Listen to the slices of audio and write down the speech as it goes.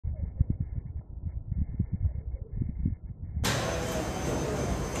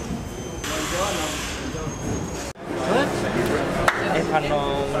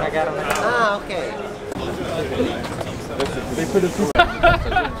fanno una gara. Ah, ok.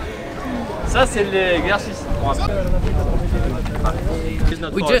 Ça c'est l'exercice.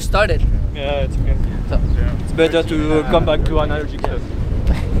 We just started. Yeah, it's okay. So, it's better to come back to analogic stuff.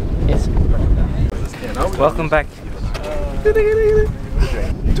 Yes. Welcome back.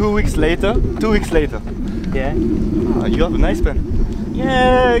 2 weeks later. Yeah. You have a nice pen.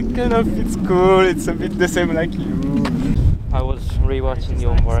 Yeah, kind of. It's cool. It's a bit the same like you. I was rewatching the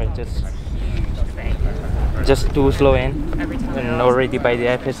onboard, just too slow in, and already by the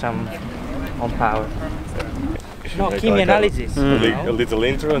FS I'm on power. No, chemistry analysis. A little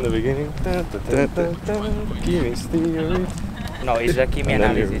intro in the beginning. Chemistry. No, it's a chemistry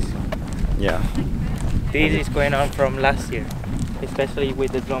analysis. Yeah. This is going on from last year, especially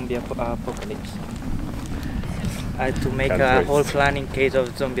with the zombie apocalypse. I had to make a whole plan in case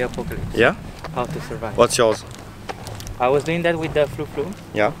of zombie apocalypse. Yeah? How to survive. What's yours? I was doing that with the Flu,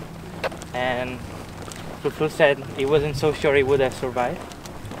 Yeah. and Flu said he wasn't so sure he would have survived,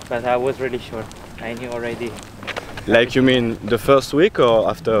 but I was really sure. I knew already. Like you mean the first week or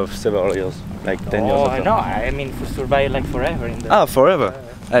after several years? Like 10 years after? No, I mean to survive like forever in the... Ah, forever?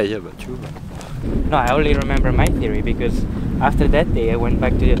 Hey, yeah, but you... No, I only remember my theory because after that day I went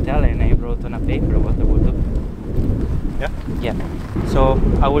back to the hotel and I wrote on a paper what I would do. Yeah? Yeah. So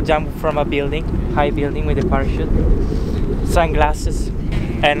I would jump from a building, high building with a parachute, sunglasses,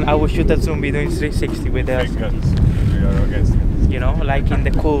 and I would shoot a zombie doing 360 with the... Big guns. We are against it. You know, like in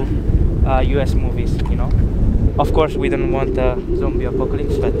the cool US movies, you know. Of course we don't want a zombie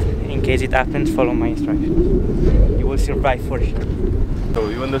apocalypse, but in case it happens, follow my instructions. You will survive for sure. So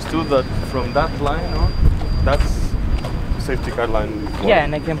you understood that from that line on, that's safety car line? Yeah,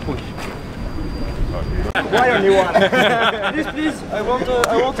 and I can push. Why only one? Please, I want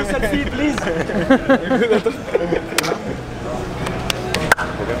a selfie, please.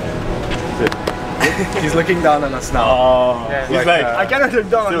 He's looking down on us now. Oh, yeah. he's like, I cannot look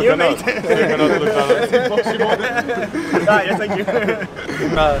down on you, mate. cannot look down. It's impossible. Yes, thank you.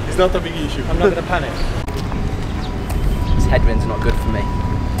 It's not a big issue. I'm not gonna panic. This headwind's not good for me.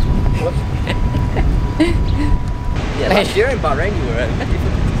 What? Yeah, last year in Bahrain you were at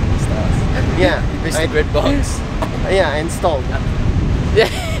stars. Yeah. You missed the grid box. Yeah, I installed. Yeah,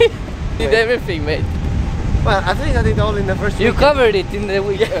 did everything, mate. Well, at least I did all in the first week. You covered it in the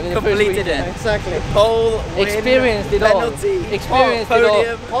week. Yeah, completed it. Exactly. Pole, win, Experienced it all. Experienced it all.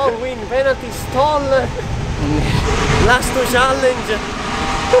 Pole, win, penalty, stall, last to challenge.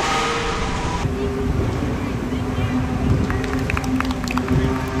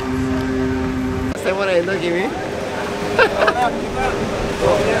 Stai morendo, Kimi?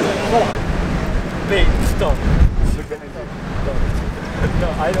 Wait, stop. No,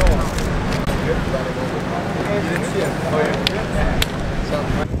 I don't want. You didn't see him. Oh, yeah.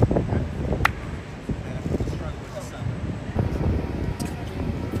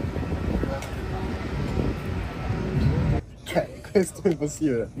 Questo è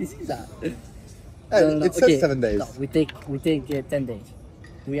impossibile. This is that. It says 7 days. No, we take 10 days.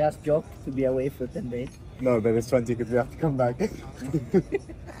 We ask Jock to be away for 10 days. No, but it's 20 because we have to come back.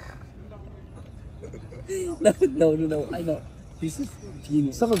 No, I know. This is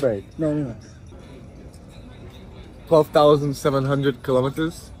genius. Summer break. No. 12,700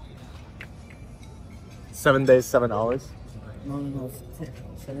 kilometers. 7 days, 7 hours. No.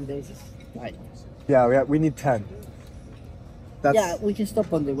 7 days is right. Yeah, we need 10. That's Yeah, we can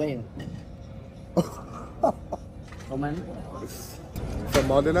stop on the way. Oh man. from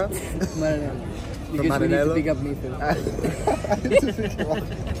Modena. Because we need to Maranello? pick up me first.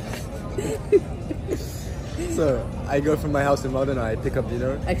 So I go from my house in Modena, I pick up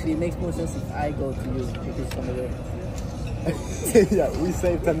dinner. Actually, it makes more sense if I go to you because it's on the way. Yeah, we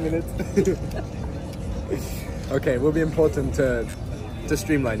save 10 minutes. Okay, will be important to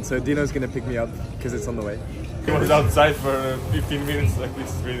streamline. So Dino's gonna pick me up because it's on the way. He was outside for 15 minutes, like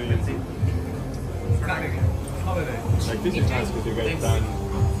this is really easy. Like this is nice because you get done.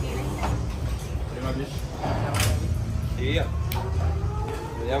 Yeah.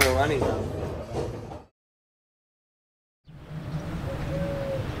 Vediamo running.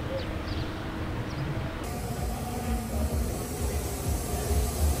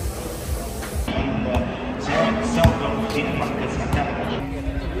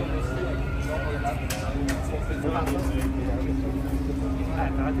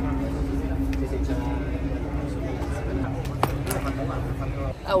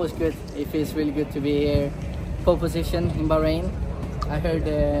 That was good. It feels really good to be here. Pole position in Bahrain. I heard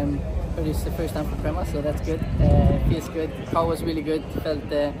it's the first time for PREMA, so that's good. Feels good. Car was really good.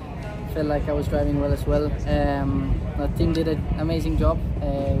 felt like I was driving well as well. The team did an amazing job.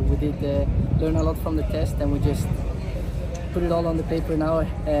 We did learn a lot from the test, and we just put it all on the paper now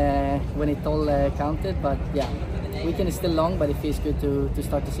when it all counted. But yeah, weekend is still long, but it feels good to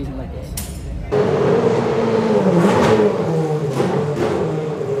start the season like this.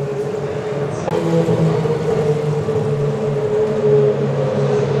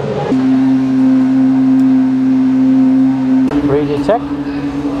 Radio check.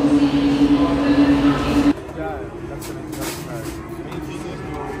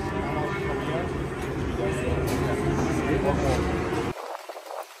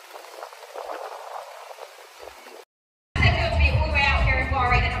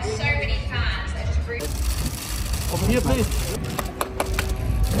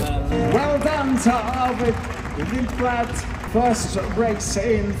 Well done to Arvid Lindblad, first race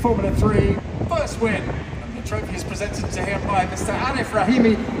in Formula 3, first win. And the trophy is presented to him by Mr. Arif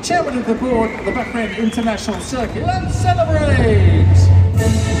Rahimi, chairman of the board of the Bahrain International Circuit. Let's celebrate!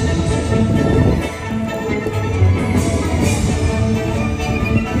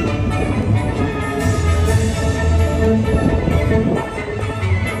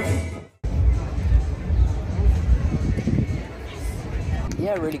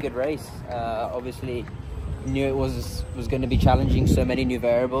 Yeah, really good race. Obviously, knew it was going to be challenging, so many new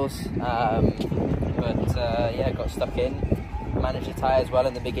variables. Yeah, got stuck in. Managed the tyres well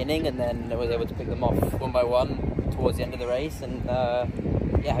in the beginning, and then I was able to pick them off one by one towards the end of the race. And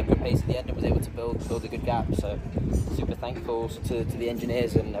yeah, had good pace at the end and was able to build a good gap. So super thankful to the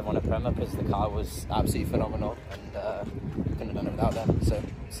engineers and everyone at PREMA, because the car was absolutely phenomenal, and couldn't have done it without them. So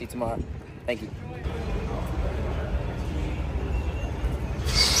see you tomorrow. Thank you.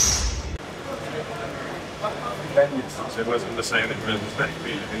 It wasn't the same, it was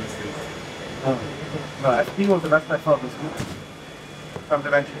No, I think it was the best I thought was good. From the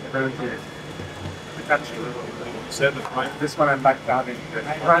bench ability. said the time. This one I'm back down in.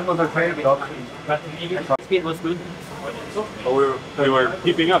 Ryan was okay, but Speed was good. Oh, we were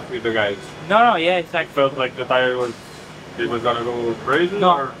keeping up with the guys. No, yeah, exactly. Felt like the tire was gonna go crazy.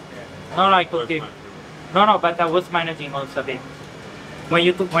 No. Or No, I could keep. No, but I was managing also a bit.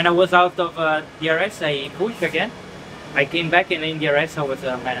 When I was out of DRS, I pushed again. I came back, and in DRS I was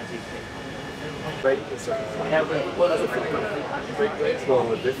managing.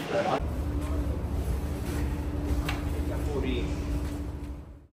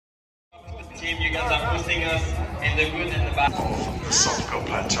 Team, you guys are pushing us in the good and the bad. The soft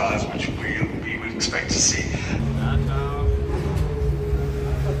Coplan tyres, which we would expect to see.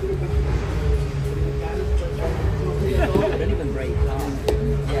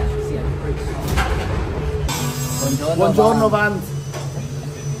 Buongiorno Van.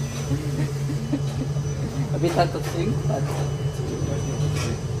 A bit hard to sing, but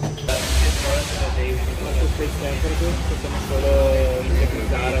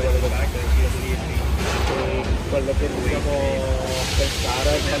quello che dobbiamo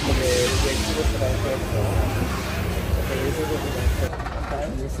pensare è che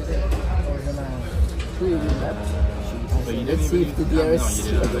let's see if the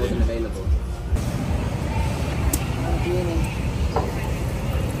DRS wasn't available.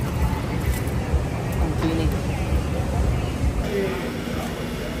 I'm cleaning.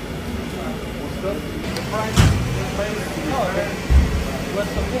 Was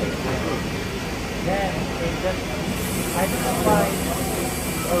okay. Then I don't know why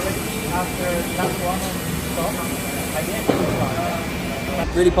already after last one stop, I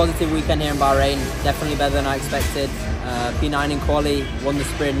didn't. Really positive weekend here in Bahrain. Definitely better than I expected. P9 in quali, won the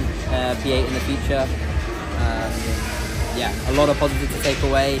sprint, P8 in the feature. Yeah, a lot of positive to take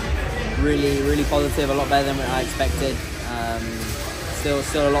away. Really positive, a lot better than I expected.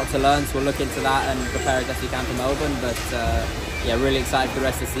 Still a lot to learn, so we'll look into that and prepare as best we can for Melbourne. But yeah, really excited for the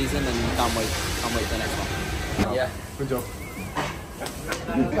rest of the season, and can't wait for the next one. Yeah, good job.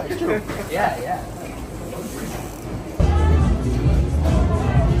 Yeah.